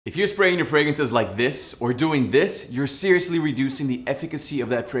If you're spraying your fragrances like this or doing this, you're seriously reducing the efficacy of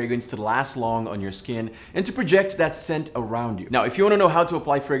that fragrance to last long on your skin and to project that scent around you. Now, if you want to know how to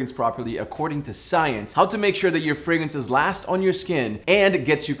apply fragrance properly according to science, how to make sure that your fragrances last on your skin and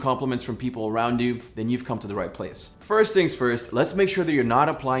gets you compliments from people around you, then you've come to the right place. First things first, let's make sure that you're not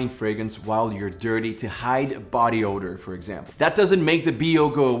applying fragrance while you're dirty to hide body odor, for example. That doesn't make the BO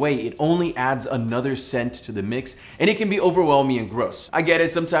go away. It only adds another scent to the mix, and it can be overwhelming and gross. I get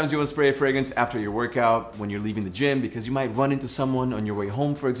it. Sometimes you want to spray a fragrance after your workout, when you're leaving the gym, because you might run into someone on your way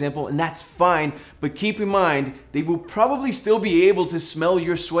home, for example, and that's fine. But keep in mind, they will probably still be able to smell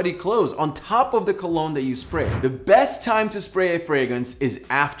your sweaty clothes on top of the cologne that you spray. The best time to spray a fragrance is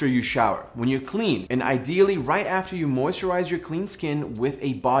after you shower, when you're clean, and ideally right after you moisturize your clean skin with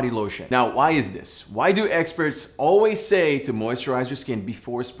a body lotion. Now, why is this? Why do experts always say to moisturize your skin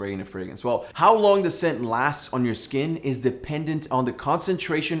before spraying a fragrance? Well, how long the scent lasts on your skin is dependent on the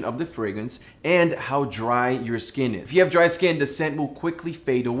concentration of the fragrance and how dry your skin is. If you have dry skin, the scent will quickly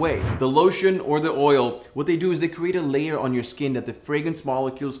fade away. The lotion or the oil, what they do is they create a layer on your skin that the fragrance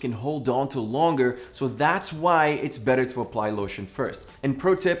molecules can hold on to longer, so that's why it's better to apply lotion first. And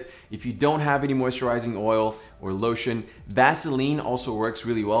pro tip, if you don't have any moisturizing oil or lotion, Vaseline also works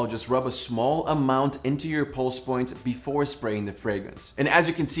really well. Just rub a small amount into your pulse points before spraying the fragrance. And as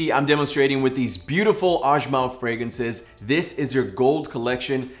you can see, I'm demonstrating with these beautiful Ajmal fragrances. This is their Gold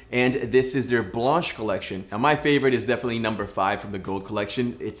collection and this is their Blanche collection. Now my favorite is definitely number 5 from the Gold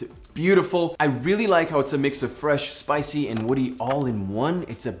collection. It's beautiful. I really like how it's a mix of fresh, spicy, and woody all in one.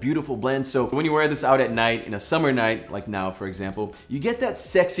 It's a beautiful blend. So when you wear this out at night, in a summer night, like now, for example, you get that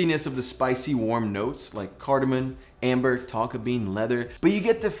sexiness of the spicy, warm notes like cardamom, amber, tonka bean, leather, but you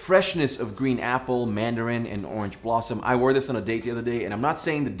get the freshness of green apple, mandarin, and orange blossom. I wore this on a date the other day, and I'm not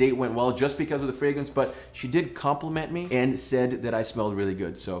saying the date went well just because of the fragrance, but she did compliment me and said that I smelled really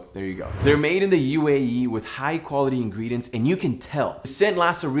good, so there you go. They're made in the UAE with high quality ingredients, and you can tell. The scent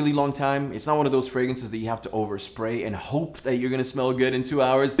lasts a really long time. It's not one of those fragrances that you have to overspray and hope that you're gonna smell good in 2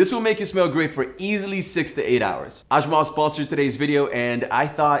 hours. This will make you smell great for easily 6 to 8 hours. Ajmal sponsored today's video, and I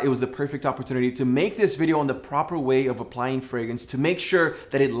thought it was the perfect opportunity to make this video on the proper way of applying fragrance to make sure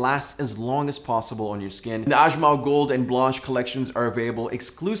that it lasts as long as possible on your skin. The Ajmal Gold and Blanch collections are available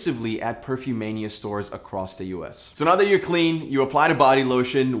exclusively at Perfumenia stores across the US. So now that you're clean, you applied a body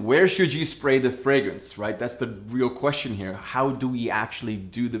lotion, where should you spray the fragrance, right? That's the real question here. How do we actually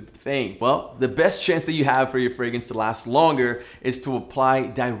do the thing? Well, the best chance that you have for your fragrance to last longer is to apply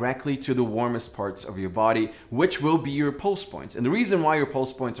directly to the warmest parts of your body, which will be your pulse points. And the reason why your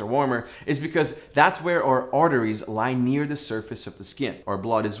pulse points are warmer is because that's where our arteries lie near the surface of the skin. Our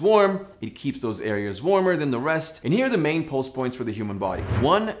blood is warm, it keeps those areas warmer than the rest, and here are the main pulse points for the human body.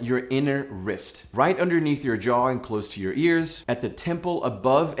 1, your inner wrist, right underneath your jaw and close to your ears, at the temple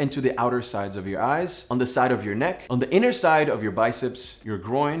above and to the outer sides of your eyes, on the side of your neck, on the inner side of your biceps, your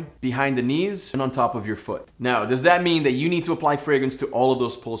groin, behind the knees, and on top of your foot. Now, does that mean that you need to apply fragrance to all of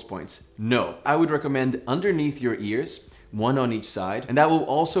those pulse points? No. I would recommend underneath your ears, 1 on each side, and that will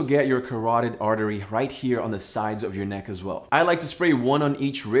also get your carotid artery right here on the sides of your neck as well. I like to spray 1 on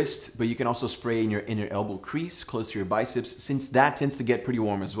each wrist, but you can also spray in your inner elbow crease close to your biceps, since that tends to get pretty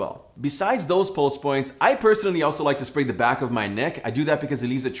warm as well. Besides those pulse points, I personally also like to spray the back of my neck. I do that because it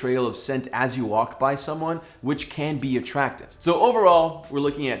leaves a trail of scent as you walk by someone, which can be attractive. So overall, we're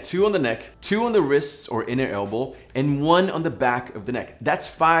looking at 2 on the neck, 2 on the wrists or inner elbow, and 1 on the back of the neck. That's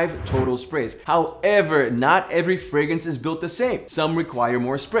 5 total sprays. However, not every fragrance is built the same. Some require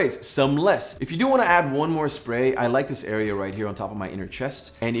more sprays, some less. If you do want to add 1 more spray, I like this area right here on top of my inner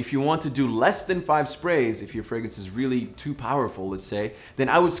chest. And if you want to do less than 5 sprays, if your fragrance is really too powerful, let's say, then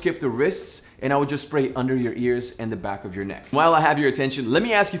I would skip the wrists and I would just spray under your ears and the back of your neck. While I have your attention, let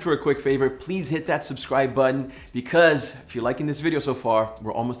me ask you for a quick favor. Please hit that subscribe button, because if you're liking this video so far,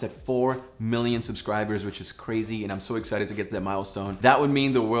 we're almost at 4 million subscribers, which is crazy, and I'm so excited to get to that milestone. That would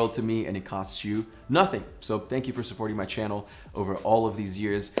mean the world to me, and it costs you nothing. So thank you for supporting my channel over all of these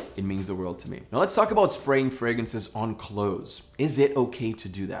years. It means the world to me. Now let's talk about spraying fragrances on clothes. Is it okay to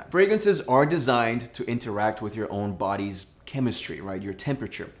do that? Fragrances are designed to interact with your own body's chemistry, right? Your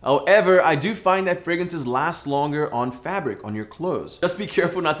temperature. However, I do find that fragrances last longer on fabric, on your clothes. Just be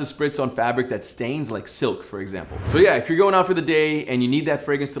careful not to spritz on fabric that stains, like silk, for example. So yeah, if you're going out for the day and you need that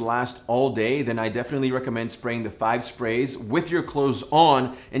fragrance to last all day, then I definitely recommend spraying the 5 sprays with your clothes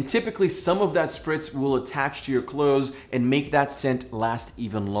on, and typically some of that spritz will attach to your clothes and make that scent last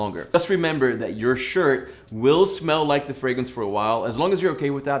even longer. Just remember that your shirt will smell like the fragrance for a while. As long as you're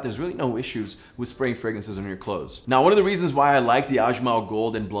okay with that, there's really no issues with spraying fragrances on your clothes. Now, one of the reasons why why I like the Ajmal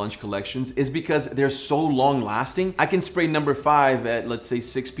Gold and Blanch collections is because they're so long lasting. I can spray number 5 at, let's say,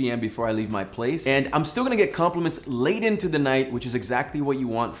 6 p.m. before I leave my place, and I'm still gonna get compliments late into the night, which is exactly what you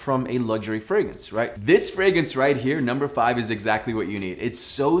want from a luxury fragrance, right? This fragrance right here, number 5, is exactly what you need. It's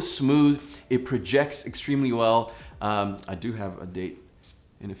so smooth, it projects extremely well. I do have a date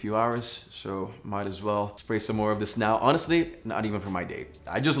in a few hours, so might as well spray some more of this now. Honestly, not even for my date.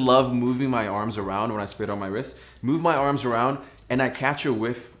 I just love moving my arms around when I spray it on my wrist. Move my arms around and I catch a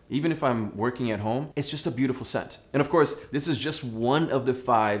whiff. Even if I'm working at home, it's just a beautiful scent. And of course, this is just one of the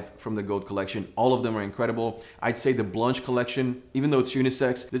 5 from the Gold collection. All of them are incredible. I'd say the Blanche collection, even though it's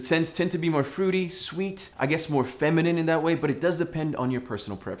unisex, the scents tend to be more fruity, sweet, I guess more feminine in that way, but it does depend on your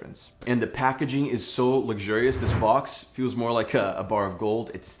personal preference. And the packaging is so luxurious. This box feels more like a bar of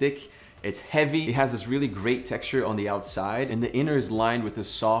gold. It's thick, it's heavy. It has this really great texture on the outside, and the inner is lined with this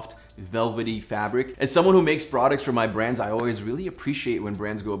soft, velvety fabric. As someone who makes products for my brands, I always really appreciate when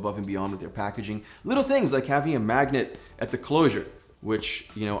brands go above and beyond with their packaging. Little things like having a magnet at the closure, which,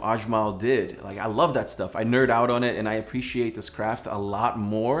 you know, Ajmal did. Like, I love that stuff. I nerd out on it, and I appreciate this craft a lot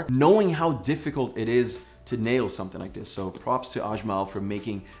more, knowing how difficult it is to nail something like this. So props to Ajmal for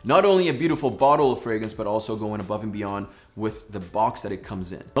making not only a beautiful bottle of fragrance, but also going above and beyond with the box that it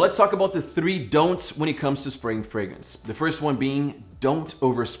comes in. But let's talk about the 3 don'ts when it comes to spraying fragrance. The first one being, don't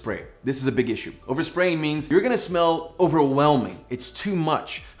overspray. This is a big issue. Overspraying means you're gonna smell overwhelming. It's too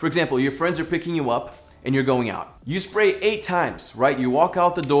much. For example, your friends are picking you up and you're going out. You spray 8 times, right? You walk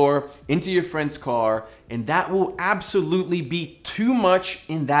out the door into your friend's car, and that will absolutely be too much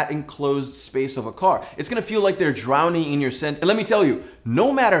in that enclosed space of a car. It's gonna feel like they're drowning in your scent. And let me tell you,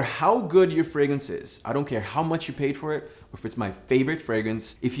 no matter how good your fragrance is, I don't care how much you paid for it, or if it's my favorite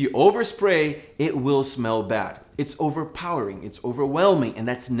fragrance, if you overspray, it will smell bad. It's overpowering, it's overwhelming, and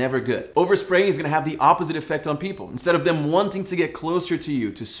that's never good. Overspraying is gonna have the opposite effect on people. Instead of them wanting to get closer to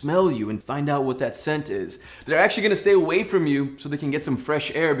you, to smell you and find out what that scent is, they're actually gonna stay away from you so they can get some fresh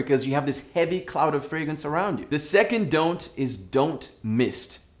air because you have this heavy cloud of fragrance around you. The second don't is don't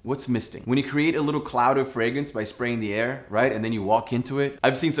mist. What's misting? When you create a little cloud of fragrance by spraying the air, right? And then you walk into it.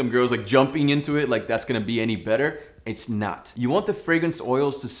 I've seen some girls like jumping into it like that's gonna be any better. It's not. You want the fragrance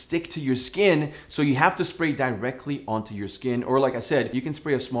oils to stick to your skin, so you have to spray directly onto your skin. Or like I said, you can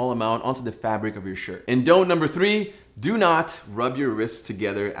spray a small amount onto the fabric of your shirt. And don't number 3, do not rub your wrists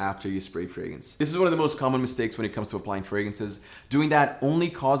together after you spray fragrance. This is one of the most common mistakes when it comes to applying fragrances. Doing that only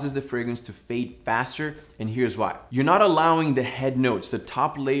causes the fragrance to fade faster, and here's why. You're not allowing the head notes, the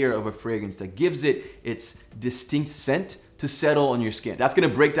top layer of a fragrance that gives it its distinct scent, to settle on your skin. That's gonna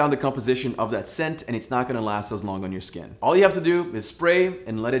break down the composition of that scent, and it's not gonna last as long on your skin. All you have to do is spray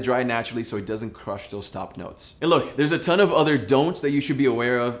and let it dry naturally so it doesn't crush those top notes. And look, there's a ton of other don'ts that you should be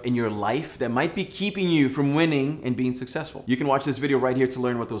aware of in your life that might be keeping you from winning and being successful. You can watch this video right here to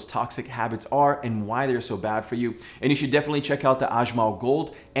learn what those toxic habits are and why they're so bad for you. And you should definitely check out the Ajmal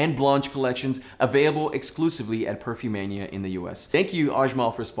Gold and Blanch collections, available exclusively at Perfumenia in the US. Thank you,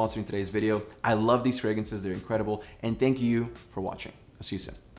 Ajmal, for sponsoring today's video. I love these fragrances, they're incredible. And thank you for watching. I'll see you soon.